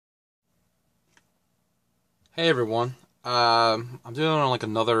Hey everyone, I'm doing like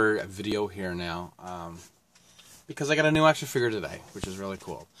another video here now, because I got a new action figure today, which is really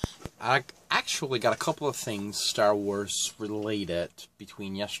cool. I actually got a couple of things Star Wars related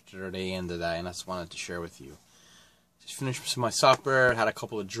between yesterday and today, and I just wanted to share with you. Just finished my supper, had a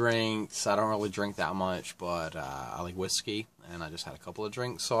couple of drinks. I don't really drink that much, but I like whiskey, and I just had a couple of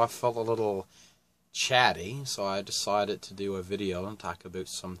drinks, so I felt a little chatty, so I decided to do a video and talk about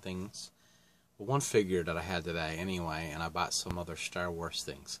some things. One figure that I had today anyway, and I bought some other Star Wars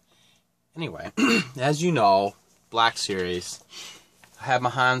things. Anyway, as you know, Black Series, I have my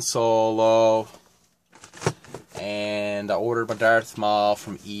Han Solo, and I ordered my Darth Maul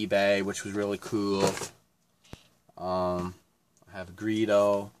from eBay, which was really cool. I have a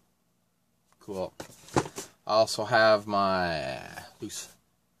Greedo, cool. I also have my loose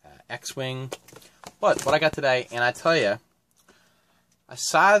X-Wing, but what I got today, and I tell you, I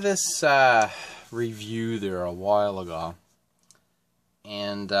saw this review there a while ago,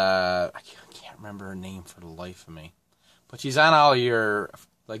 and I can't remember her name for the life of me, but she's on all your,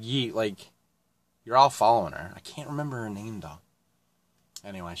 you're all following her. I can't remember her name though.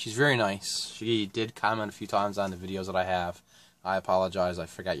 Anyway, she's very nice. She did comment a few times on the videos that I have. I apologize, I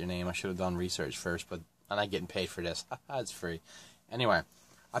forgot your name. I should have done research first, but I'm not getting paid for this. It's free. Anyway,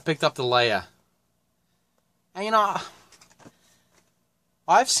 I picked up the Leia, and you know,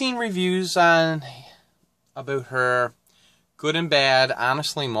 I've seen reviews about her, good and bad,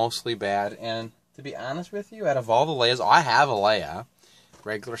 honestly mostly bad, and to be honest with you, out of all the Leias, I have a Leia,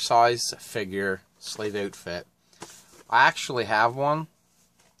 regular size figure, slave outfit. I actually have one,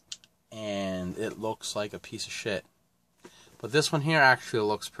 and it looks like a piece of shit. But this one here actually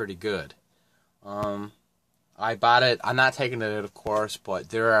looks pretty good. I bought it, I'm not taking it out of course, but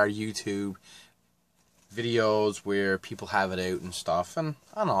there are YouTube videos where people have it out and stuff, and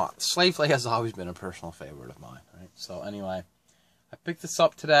I don't know, Slave Leia has always been a personal favorite of mine, right? So anyway, I picked this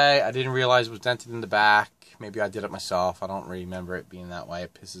up today. I didn't realize it was dented in the back. Maybe I did it myself. I don't remember it being that way.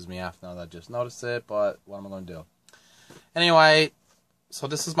 It pisses me off now that I just noticed it, but what am I going to do? Anyway, so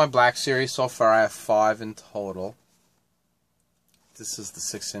this is my Black Series so far. I have 5 in total. This is the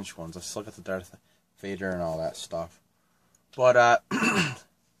 6-inch ones. I still got the Darth Vader and all that stuff. But,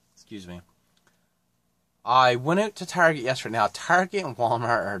 excuse me. I went out to Target yesterday. Now, Target and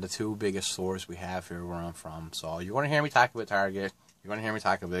Walmart are the two biggest stores we have here where I'm from. So, you're going to hear me talk about Target. You're going to hear me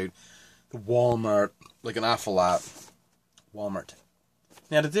talk about the Walmart, like an awful lot. Walmart.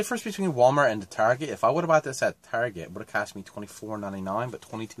 Now, the difference between Walmart and the Target, if I would have bought this at Target, it would have cost me $24.99, but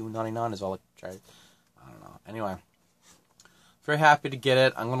 $22.99 is all it charged. I don't know. Anyway, very happy to get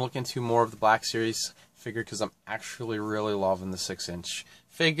it. I'm going to look into more of the Black Series figure because I'm actually really loving the 6-inch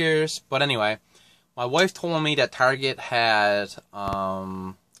figures. But anyway, my wife told me that Target had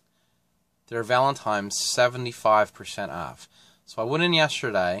their Valentine's 75% off. So I went in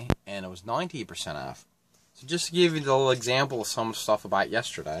yesterday, and it was 90% off. So just to give you a little example of some of the stuff I bought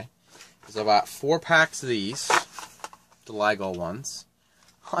yesterday, is I bought 4 packs of these, the Lego ones.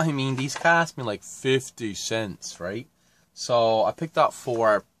 I mean, these cost me like 50 cents, right? So I picked up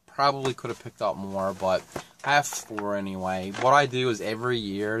 4. Probably could have picked up more, but I have 4 anyway. What I do is every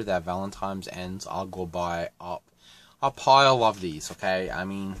year that Valentine's ends, I'll go buy up a pile of these, okay? I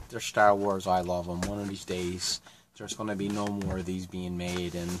mean, they're Star Wars, I love them. One of these days, there's going to be no more of these being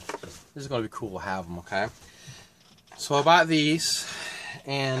made, and this is going to be cool to have them, okay? So I bought these,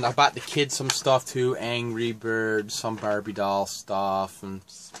 and I bought the kids some stuff too, Angry Birds, some Barbie doll stuff, and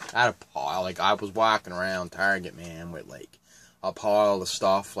I had a pile. Like, I was walking around Target, man, with like a pile of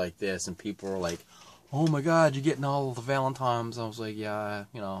stuff like this, and people were like, oh my god, you're getting all of the Valentine's. I was like, yeah,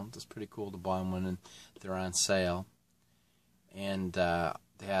 you know, it's pretty cool to buy them when they're on sale. And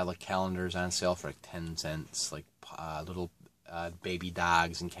they had like calendars on sale for like 10 cents, like little baby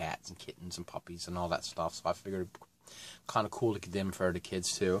dogs and cats and kittens and puppies and all that stuff. So I figured kind of cool to get them for the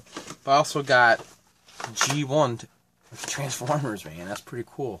kids too. But I also got G1 with Transformers, man. That's pretty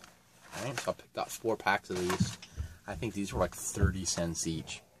cool. Right? So I picked up 4 packs of these. I think these were like 30 cents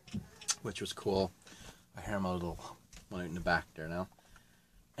each, which was cool. I hear my little one out in the back there now.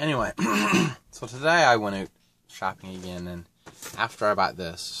 Anyway, so today I went out shopping again, and after I bought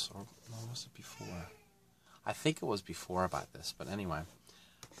this, or no, was it before? I think it was before I bought this, but anyway,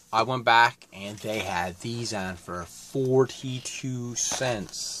 I went back and they had these on for 42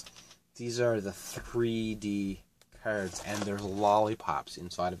 cents. These are the 3D cards, and there's lollipops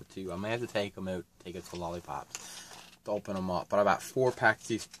inside of it too. I may have to take them out, take it to lollipops to open them up. But I bought 4 packs of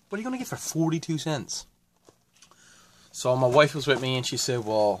these. What are you going to get for 42 cents? So my wife was with me, and she said,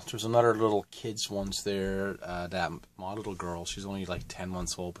 well, there's another little kids ones there, that my little girl, she's only like 10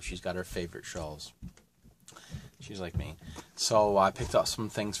 months old, but she's got her favorite shows. She's like me. So I picked up some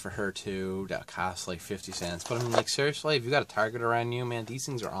things for her too that cost like 50 cents. But I mean, like, seriously, if you got a Target around you, man, these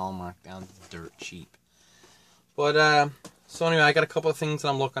things are all marked down dirt cheap. But, so anyway, I got a couple of things that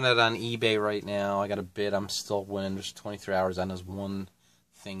I'm looking at on eBay right now. I got a bid I'm still winning. There's 23 hours on. There's one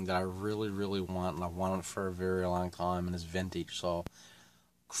thing that I really, really want, and I've wanted it for a very long time, and it's vintage. So,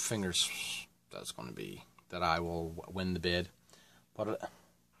 fingers that's going to be that I will win the bid. But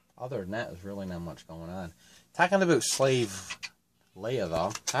other than that, there's really not much going on. Talking about slave Leia,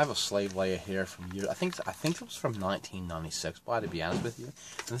 though, I have a slave Leia here from years. I think it was from 1996. But to be honest with you,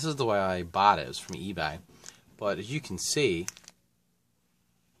 and this is the way I bought it. It was from eBay. But as you can see,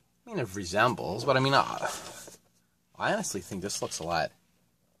 I mean, it resembles. But I mean, I honestly think this looks a lot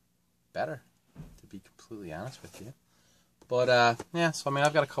better, to be completely honest with you. But, yeah, so I mean,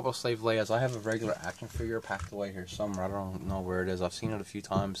 I've got a couple of slave Leias. I have a regular action figure packed away here somewhere. I don't know where it is. I've seen it a few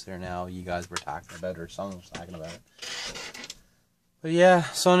times there now. You guys were talking about it, or someone was talking about it. But, yeah,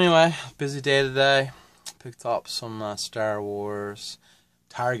 so anyway, busy day today. Picked up some Star Wars.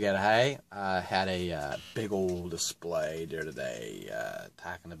 Target, hey? Had a big old display there today,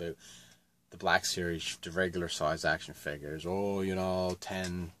 talking about the Black Series, the regular size action figures. Oh, you know,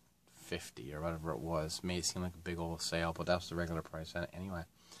 10, 50 or whatever it was. May seem like a big old sale, but that's the regular price anyway.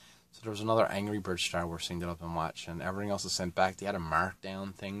 So there was another Angry Birds Star Wars thing that I've been watching. Everything else is sent back. They had a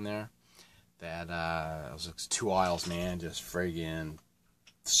markdown thing there that it was like 2 aisles, man, just friggin'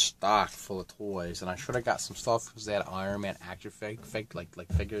 stocked full of toys. And I should have got some stuff because they had Iron Man action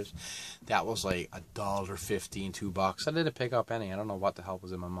like figures. That was like $1.50 and $2. I didn't pick up any. I don't know what the hell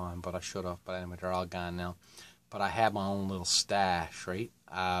was in my mind, but I should have. But anyway, they're all gone now. But I had my own little stash, right?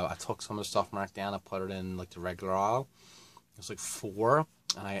 I took some of the stuff marked down. I put it in like the regular aisle. It was like 4,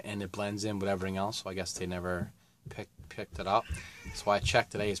 and it blends in with everything else. So I guess they never picked it up. So I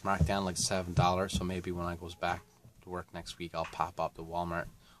checked today. It's marked down like $7. So maybe when I goes back to work next week, I'll pop up to Walmart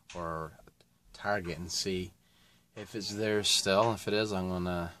or Target and see if it's there still. If it is, I'm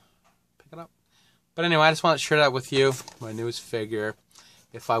gonna pick it up. But anyway, I just want to share that with you. My newest figure.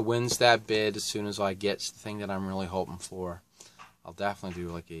 If I wins that bid as soon as I get the thing that I'm really hoping for, I'll definitely do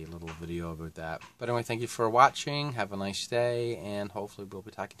like a little video about that. But anyway, thank you for watching. Have a nice day, and hopefully we'll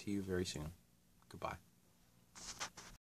be talking to you very soon. Goodbye.